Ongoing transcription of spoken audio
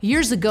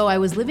Years ago, I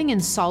was living in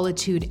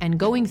solitude and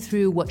going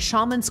through what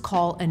shamans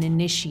call an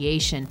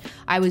initiation.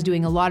 I was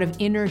doing a lot of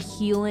inner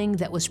healing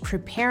that was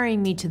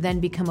preparing me to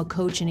then become a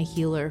coach and a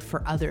healer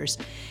for others.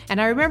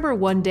 And I remember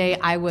one day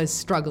I was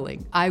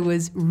struggling. I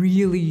was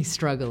really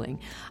struggling.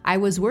 I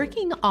was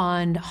working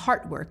on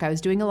heart work. I was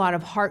doing a lot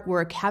of heart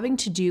work having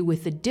to do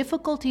with the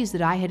difficulties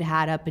that I had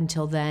had up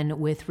until then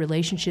with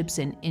relationships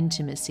and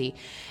intimacy.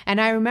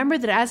 And I remember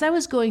that as I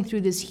was going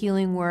through this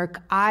healing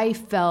work, I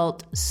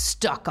felt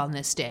stuck on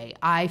this day.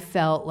 I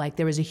felt like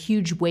there was a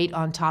huge weight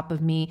on top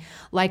of me,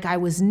 like I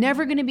was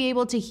never going to be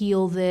able to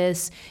heal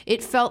this.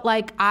 It felt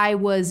like I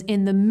was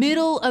in the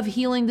middle of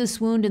healing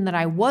this wound and that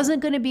I wasn't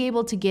going to be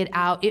able to get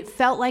out. It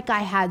felt like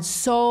I had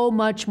so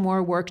much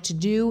more work to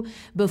do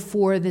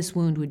before this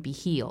wound would be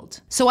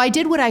healed. So I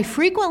did what I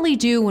frequently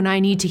do when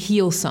I need to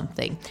heal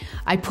something.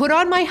 I put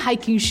on my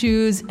hiking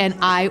shoes and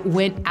I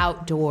went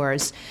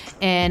outdoors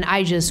and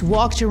I just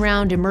walked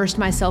around, immersed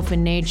myself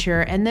in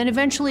nature, and then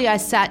eventually I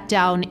sat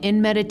down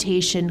in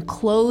meditation,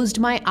 closed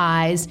my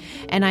eyes,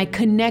 and I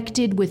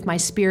connected with my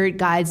spirit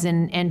guides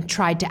and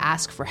tried to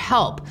ask for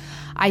help.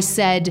 I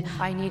said,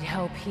 I need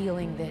help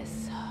healing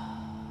this.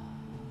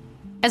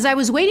 As I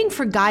was waiting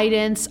for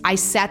guidance, I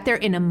sat there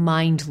in a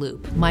mind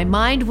loop. My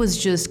mind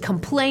was just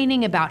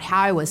complaining about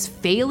how I was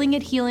failing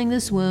at healing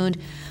this wound.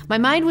 My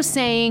mind was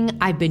saying,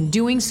 I've been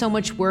doing so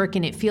much work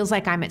and it feels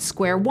like I'm at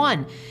square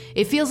one.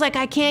 It feels like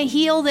I can't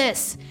heal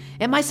this.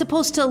 Am I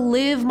supposed to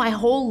live my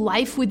whole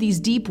life with these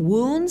deep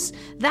wounds?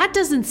 That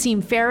doesn't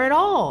seem fair at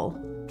all.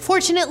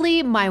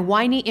 Fortunately, my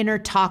whiny inner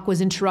talk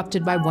was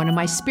interrupted by one of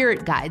my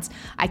spirit guides.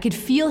 I could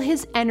feel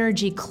his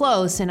energy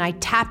close and I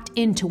tapped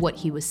into what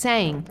he was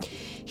saying.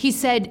 He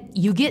said,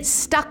 you get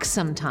stuck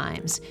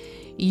sometimes.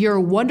 You're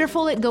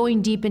wonderful at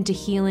going deep into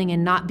healing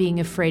and not being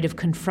afraid of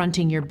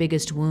confronting your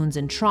biggest wounds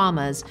and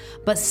traumas,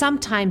 but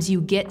sometimes you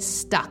get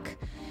stuck.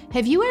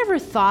 Have you ever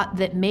thought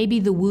that maybe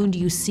the wound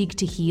you seek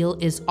to heal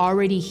is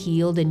already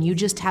healed and you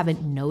just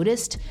haven't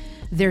noticed?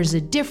 There's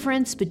a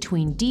difference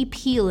between deep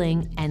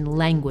healing and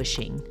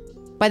languishing.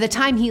 By the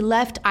time he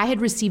left, I had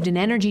received an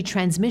energy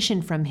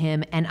transmission from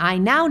him, and I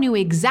now knew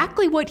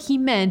exactly what he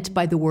meant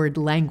by the word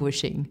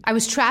languishing. I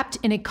was trapped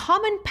in a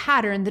common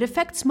pattern that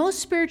affects most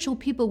spiritual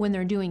people when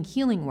they're doing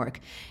healing work.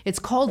 It's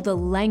called the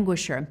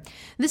languisher.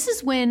 This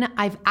is when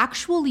I've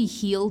actually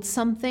healed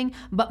something,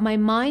 but my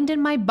mind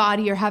and my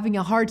body are having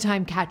a hard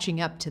time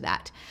catching up to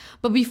that.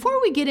 But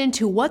before we get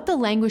into what the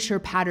languisher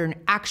pattern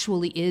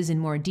actually is in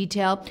more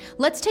detail,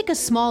 let's take a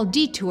small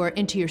detour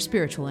into your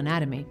spiritual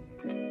anatomy.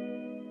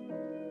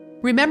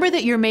 Remember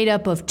that you're made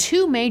up of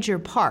two major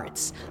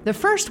parts. The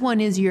first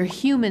one is your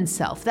human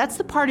self. That's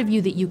the part of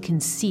you that you can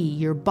see,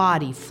 your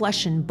body,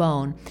 flesh and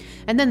bone.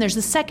 And then there's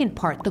the second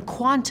part, the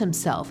quantum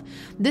self.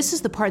 This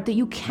is the part that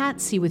you can't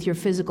see with your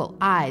physical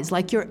eyes,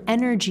 like your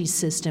energy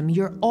system,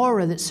 your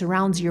aura that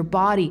surrounds your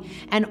body,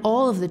 and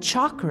all of the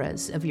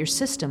chakras of your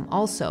system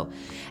also.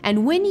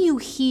 And when you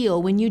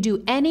heal, when you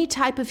do any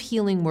type of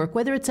healing work,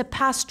 whether it's a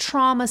past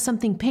trauma,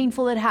 something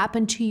painful that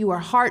happened to you, or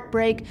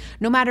heartbreak,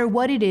 no matter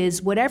what it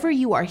is, whatever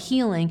you are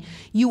healing,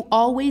 you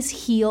always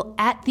heal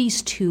at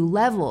these two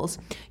levels.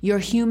 Your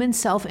human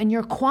self and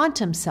your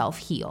quantum self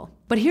heal.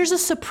 But here's a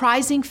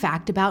surprising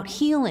fact about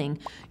healing.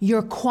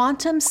 Your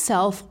quantum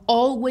self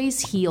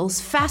always heals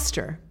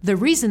faster. The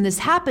reason this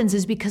happens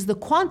is because the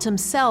quantum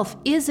self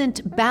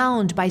isn't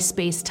bound by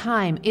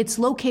space-time. It's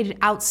located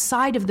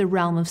outside of the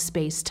realm of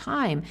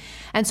space-time.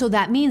 And so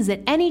that means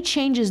that any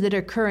changes that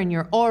occur in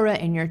your aura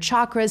and your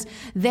chakras,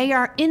 they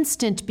are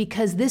instant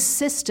because this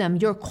system,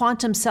 your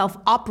quantum self,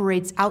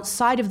 operates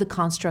outside of the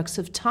constructs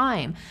of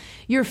time.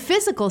 Your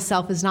physical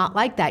self is not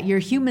like that. Your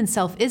human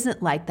self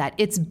isn't like that.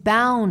 It's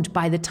bound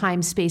by the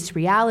time-space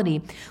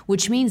reality,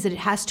 which means that it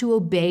has to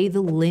obey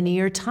the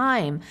linear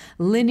time.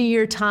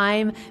 Linear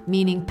time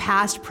meaning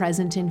past,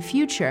 present, and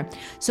future.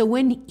 So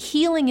when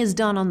healing is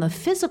done on the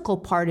physical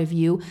part of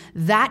you,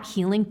 that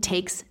healing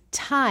takes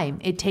time.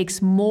 It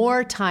takes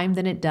more time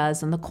than it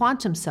does on the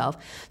quantum self.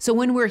 So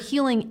when we're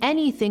healing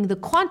anything, the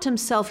quantum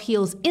self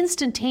heals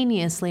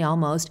instantaneously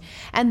almost,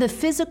 and the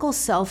physical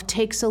self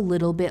takes a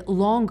little bit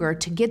longer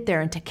to get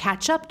there and to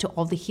catch up to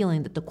all the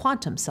healing that the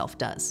quantum self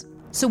does.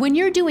 So when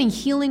you're doing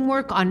healing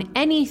work on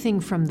anything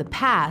from the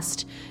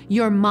past,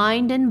 your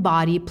mind and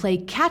body play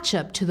catch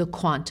up to the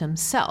quantum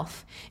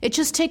self. It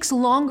just takes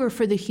longer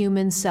for the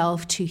human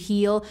self to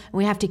heal, and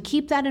we have to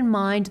keep that in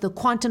mind. The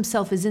quantum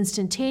self is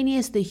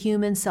instantaneous, the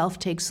human self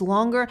takes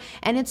longer,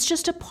 and it's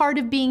just a part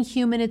of being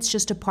human, it's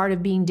just a part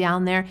of being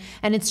down there,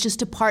 and it's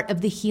just a part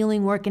of the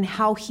healing work and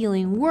how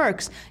healing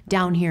works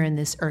down here in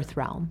this earth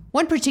realm.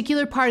 One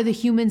particular part of the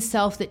human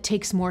self that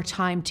takes more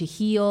time to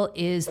heal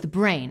is the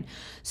brain.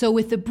 So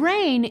with the brain,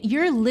 brain,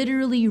 you're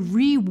literally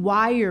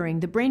rewiring.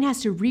 The brain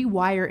has to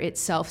rewire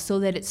itself so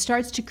that it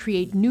starts to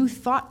create new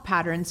thought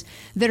patterns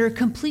that are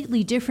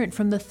completely different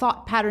from the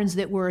thought patterns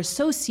that were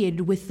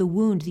associated with the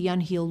wound, the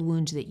unhealed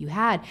wound that you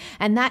had.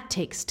 And that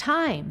takes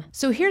time.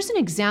 So here's an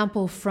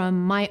example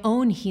from my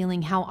own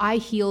healing, how I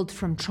healed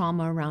from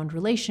trauma around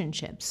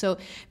relationships. So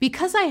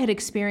because I had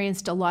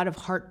experienced a lot of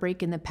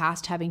heartbreak in the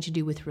past having to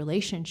do with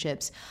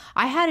relationships,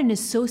 I had an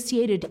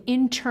associated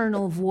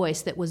internal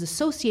voice that was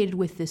associated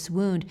with this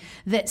wound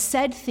that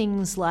said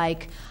things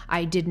like,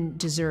 I didn't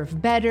deserve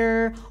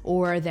better,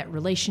 or that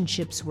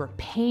relationships were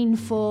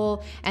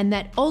painful, and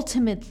that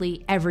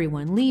ultimately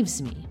everyone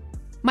leaves me.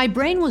 My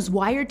brain was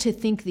wired to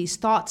think these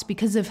thoughts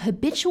because of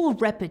habitual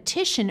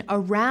repetition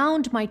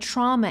around my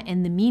trauma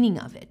and the meaning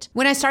of it.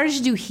 When I started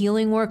to do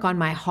healing work on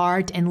my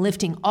heart and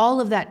lifting all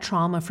of that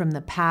trauma from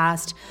the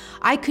past,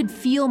 I could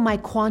feel my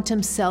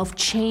quantum self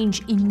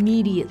change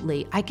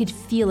immediately. I could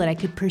feel it. I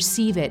could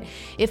perceive it.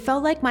 It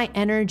felt like my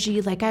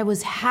energy, like I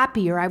was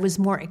happier. I was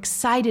more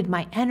excited.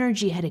 My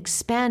energy had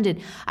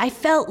expanded. I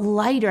felt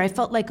lighter. I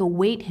felt like a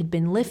weight had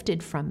been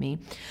lifted from me.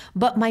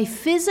 But my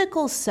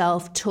physical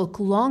self took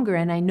longer,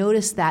 and I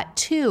noticed that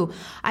too.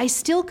 I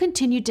still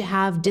continued to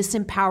have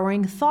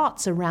disempowering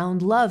thoughts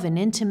around love and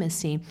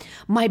intimacy.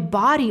 My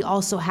body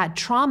also had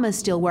trauma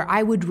still, where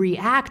I would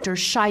react or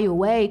shy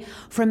away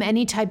from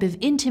any type of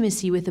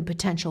intimacy with a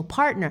potential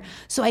partner.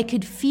 So I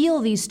could feel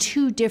these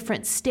two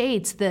different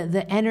states,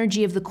 the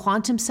energy of the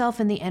quantum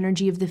self and the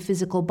energy of the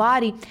physical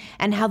body,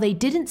 and how they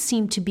didn't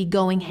seem to be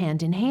going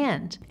hand in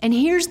hand. And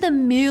here's the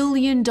 $1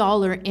 million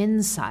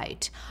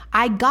insight.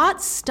 I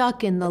got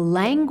stuck in the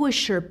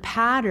languisher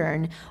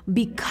pattern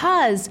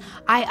because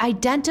I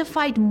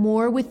identified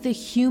more with the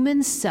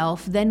human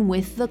self than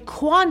with the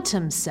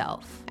quantum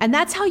self. And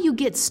that's how you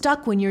get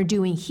stuck when you're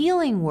doing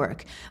healing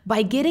work,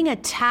 by getting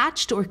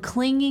attached or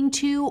clinging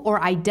to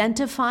or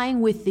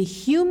identifying with the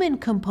human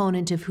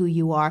component of who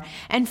you are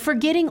and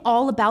forgetting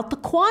all about the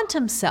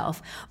quantum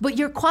self. But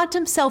your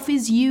quantum self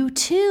is you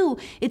too.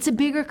 It's a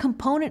bigger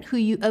component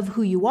of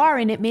who you are,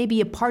 and it may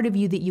be a part of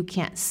you that you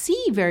can't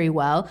see very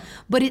well,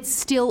 but it's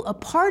still a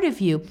part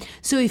of you.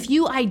 So if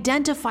you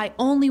identify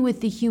only with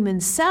the human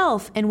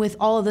self and with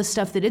all of the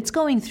stuff that it's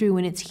going through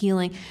when it's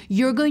healing,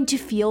 you're going to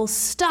feel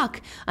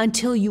stuck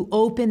until you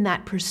open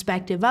that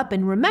perspective up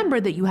and remember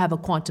that you have a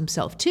quantum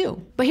self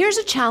too. But here's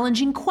a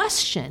challenging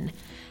question.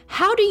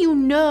 How do you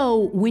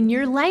know when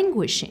you're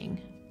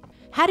languishing?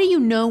 How do you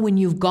know when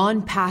you've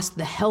gone past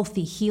the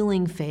healthy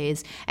healing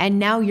phase and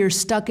now you're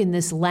stuck in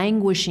this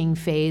languishing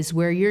phase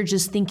where you're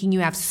just thinking you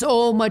have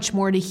so much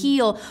more to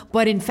heal,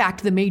 but in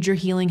fact, the major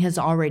healing has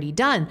already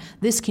done?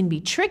 This can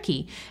be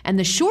tricky. And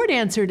the short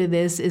answer to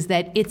this is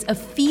that it's a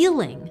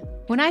feeling.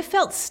 When I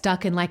felt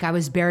stuck and like I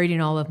was buried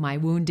in all of my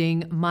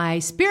wounding, my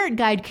spirit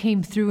guide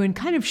came through and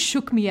kind of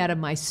shook me out of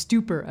my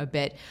stupor a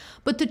bit.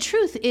 But the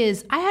truth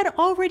is, I had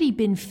already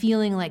been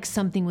feeling like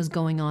something was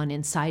going on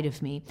inside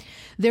of me.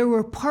 There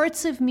were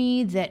parts of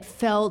me that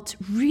felt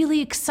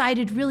really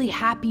excited, really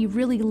happy,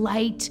 really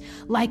light,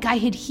 like I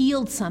had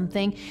healed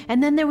something.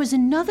 And then there was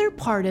another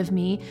part of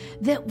me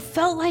that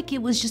felt like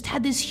it was just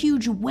had this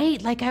huge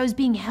weight, like I was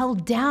being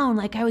held down,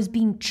 like I was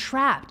being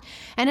trapped.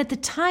 And at the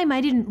time,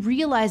 I didn't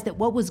realize that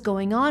what was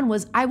going on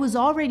was I was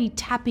already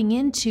tapping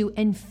into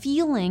and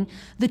feeling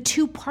the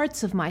two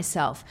parts of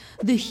myself,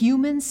 the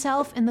human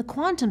self and the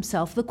quantum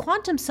self. The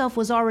quantum self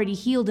was already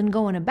healed and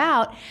going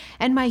about,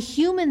 and my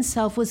human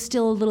self was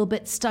still a little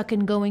bit stuck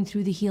and going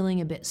through the healing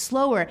a bit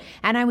slower.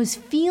 And I was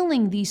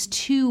feeling these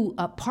two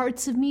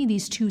parts of me,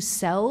 these two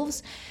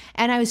selves,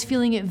 and I was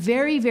feeling it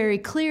very, very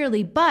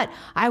clearly, but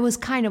I was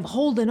kind of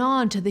holding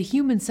on to the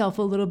human self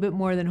a little bit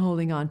more than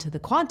holding on to the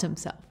quantum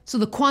self. So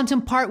the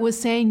quantum part was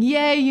saying,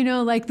 yay,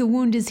 like the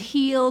wound is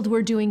healed,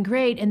 we're doing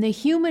great. And the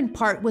human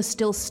part was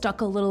still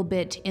stuck a little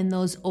bit in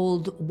those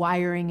old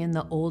wiring and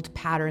the old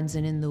patterns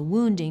and in the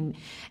wounding.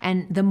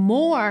 And the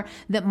more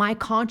that my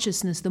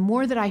consciousness, the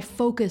more that I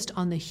focused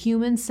on the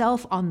human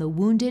self, on the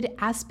wounded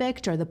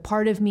aspect, or the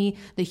part of me,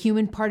 the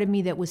human part of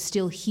me that was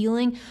still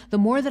healing, the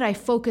more that I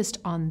focused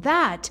on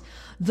that,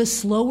 the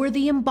slower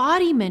the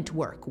embodiment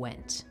work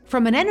went.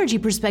 From an energy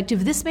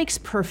perspective, this makes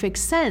perfect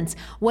sense.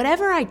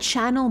 Whatever I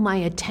channel my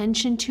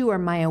attention to or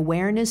my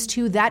awareness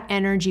to, that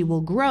energy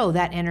will grow,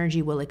 that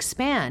energy will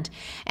expand.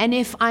 And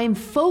if I'm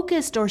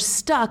focused or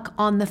stuck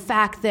on the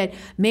fact that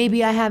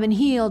maybe I haven't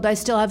healed, I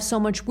still have so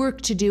much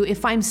work to do,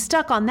 if I'm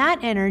stuck on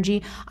that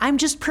energy, I'm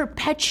just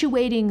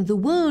perpetuating the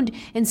wound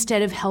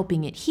instead of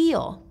helping it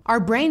heal. Our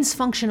brains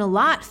function a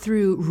lot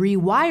through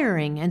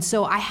rewiring, and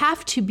so I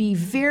have to be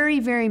very,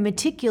 very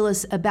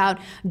meticulous about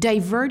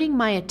diverting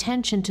my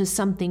attention to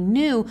something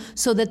new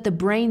so that the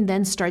brain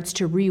then starts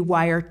to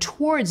rewire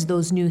towards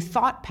those new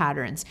thought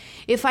patterns.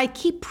 If I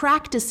keep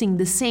practicing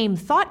the same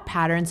thought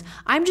patterns,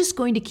 I'm just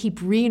going to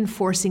keep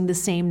reinforcing the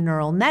same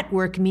neural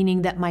network,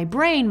 meaning that my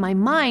brain, my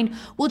mind,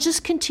 will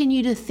just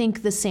continue to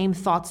think the same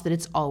thoughts that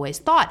it's always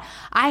thought.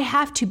 I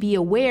have to be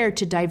aware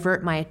to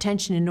divert my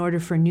attention in order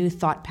for new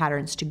thought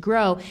patterns to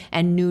grow.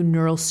 and new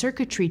neural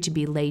circuitry to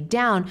be laid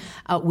down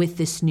with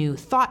this new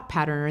thought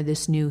pattern or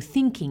this new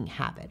thinking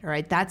habit. All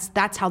right,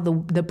 that's how the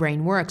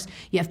brain works.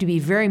 You have to be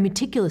very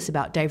meticulous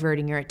about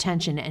diverting your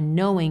attention and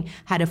knowing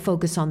how to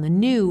focus on the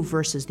new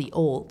versus the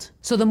old.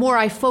 So the more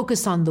I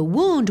focus on the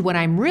wound, what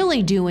I'm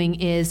really doing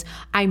is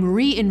I'm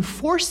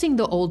reinforcing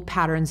the old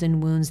patterns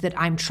and wounds that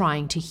I'm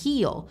trying to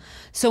heal.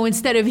 So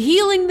instead of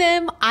healing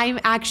them, I'm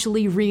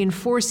actually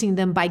reinforcing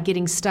them by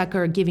getting stuck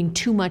or giving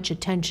too much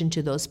attention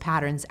to those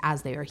patterns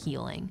as they are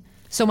healing.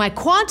 So my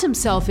quantum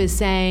self is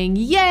saying,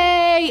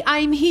 yay,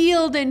 I'm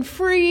healed and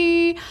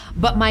free.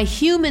 But my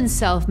human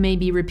self may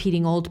be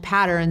repeating old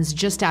patterns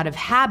just out of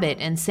habit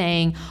and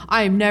saying,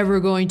 I'm never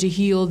going to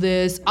heal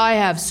this. I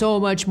have so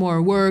much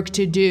more work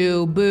to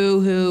do.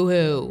 Boo hoo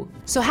hoo.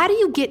 So how do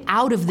you get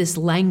out of this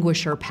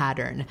languisher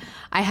pattern?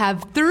 I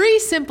have 3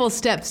 simple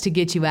steps to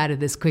get you out of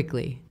this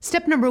quickly.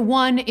 Step number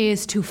 1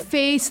 is to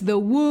face the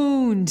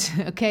wound.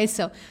 Okay,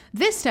 so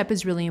this step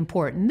is really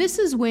important. This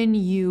is when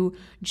you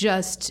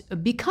just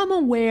become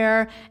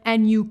aware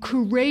and you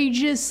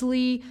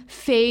courageously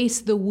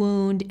face the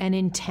wound and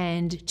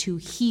intend to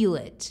heal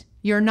it.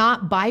 You're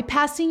not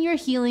bypassing your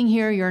healing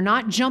here. You're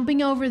not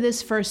jumping over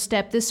this first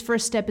step. This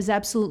first step is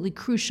absolutely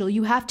crucial.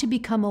 You have to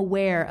become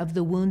aware of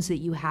the wounds that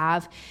you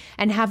have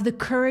and have the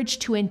courage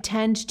to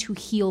intend to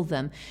heal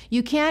them.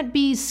 You can't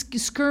be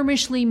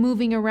skirmishly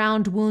moving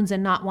around wounds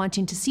and not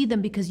wanting to see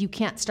them because you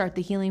can't start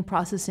the healing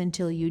process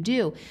until you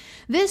do.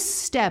 This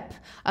step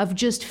of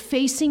just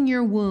facing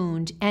your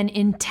wound and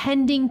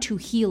intending to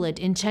heal it,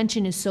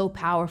 intention is so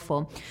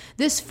powerful.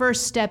 This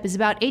first step is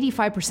about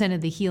 85%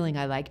 of the healing,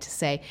 I like to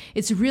say.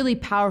 It's really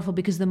powerful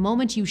because the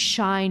moment you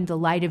shine the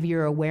light of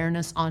your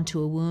awareness onto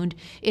a wound,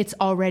 it's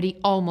already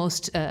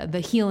almost, the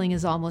healing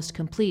is almost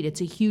complete.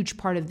 It's a huge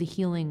part of the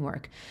healing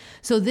work.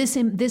 So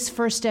this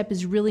first step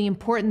is really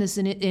important. This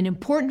is an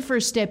important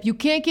first step. You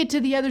can't get to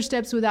the other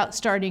steps without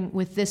starting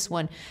with this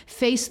one.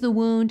 Face the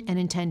wound and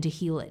intend to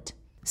heal it.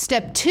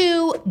 Step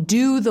 2,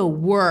 do the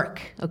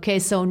work. Okay,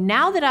 so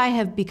now that I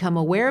have become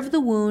aware of the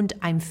wound,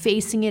 I'm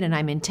facing it and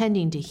I'm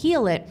intending to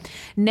heal it,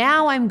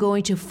 now I'm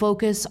going to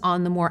focus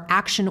on the more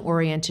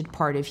action-oriented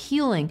part of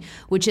healing,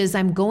 which is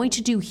I'm going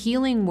to do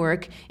healing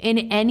work in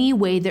any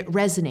way that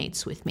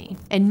resonates with me.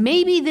 And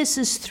maybe this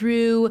is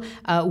through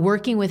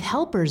working with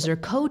helpers or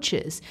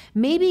coaches.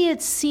 Maybe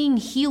it's seeing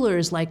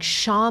healers like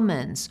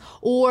shamans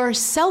or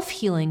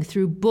self-healing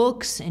through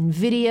books and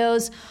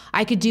videos.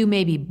 I could do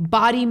maybe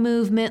body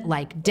movement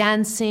like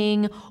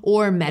dancing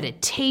or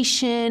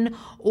meditation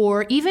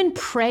or even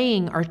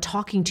praying or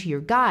talking to your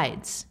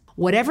guides.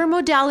 Whatever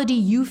modality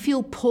you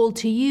feel pulled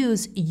to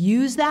use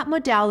that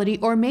modality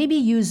or maybe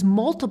use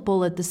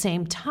multiple at the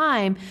same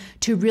time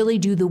to really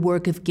do the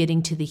work of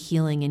getting to the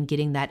healing and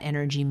getting that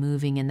energy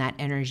moving and that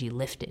energy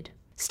lifted.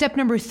 Step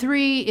number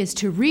 3 is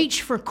to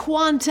reach for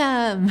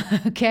quantum.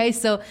 Okay,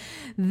 so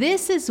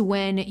this is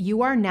when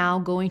you are now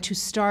going to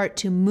start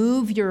to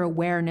move your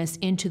awareness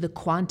into the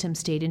quantum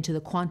state, into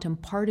the quantum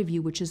part of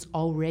you, which is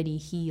already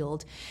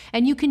healed.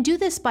 And you can do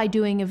this by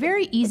doing a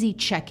very easy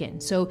check-in.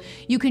 So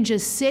you can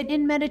just sit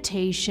in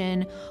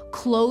meditation,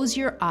 close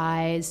your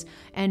eyes,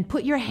 and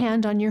put your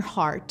hand on your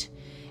heart.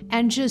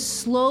 And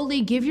just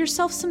slowly give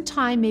yourself some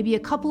time, maybe a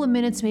couple of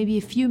minutes, maybe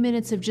a few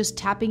minutes of just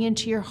tapping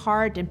into your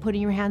heart and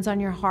putting your hands on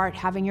your heart,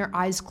 having your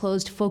eyes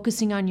closed,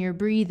 focusing on your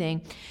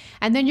breathing.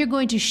 And then you're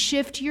going to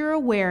shift your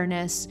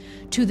awareness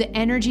to the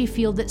energy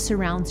field that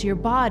surrounds your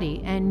body.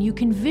 And you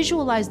can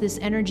visualize this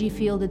energy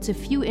field. It's a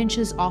few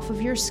inches off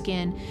of your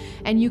skin.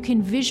 And you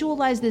can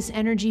visualize this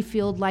energy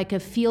field like a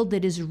field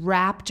that is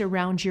wrapped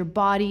around your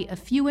body, a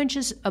few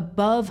inches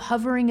above,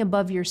 hovering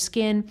above your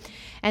skin.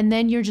 And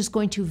then you're just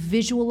going to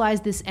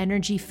visualize this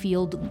energy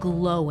field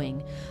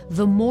glowing.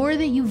 The more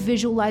that you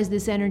visualize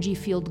this energy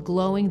field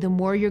glowing, the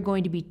more you're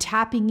going to be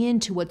tapping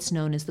into what's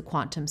known as the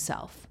quantum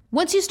self.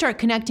 Once you start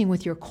connecting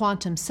with your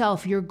quantum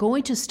self, you're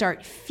going to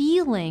start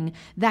feeling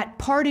that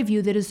part of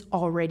you that is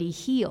already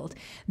healed.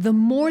 The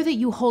more that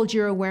you hold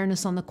your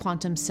awareness on the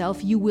quantum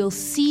self, you will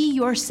see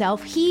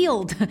yourself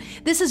healed.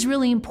 This is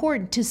really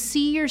important. To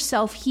see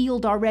yourself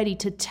healed already,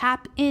 to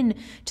tap in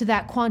to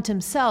that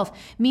quantum self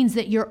means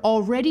that you're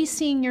already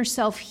seeing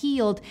yourself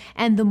healed.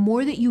 And the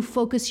more that you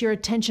focus your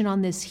attention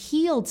on this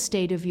healed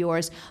state of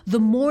yours, the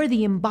more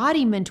the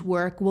embodiment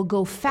work will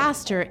go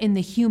faster in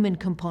the human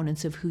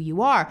components of who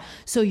you are.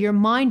 So your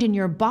mind and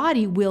your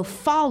body will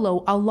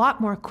follow a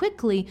lot more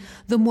quickly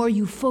the more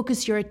you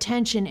focus your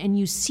attention and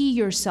you see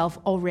yourself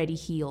already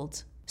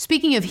healed.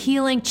 Speaking of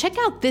healing, check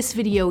out this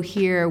video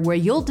here where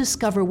you'll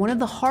discover one of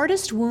the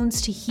hardest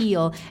wounds to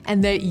heal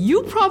and that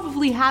you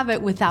probably have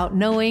it without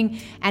knowing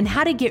and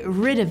how to get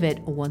rid of it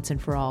once and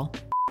for all.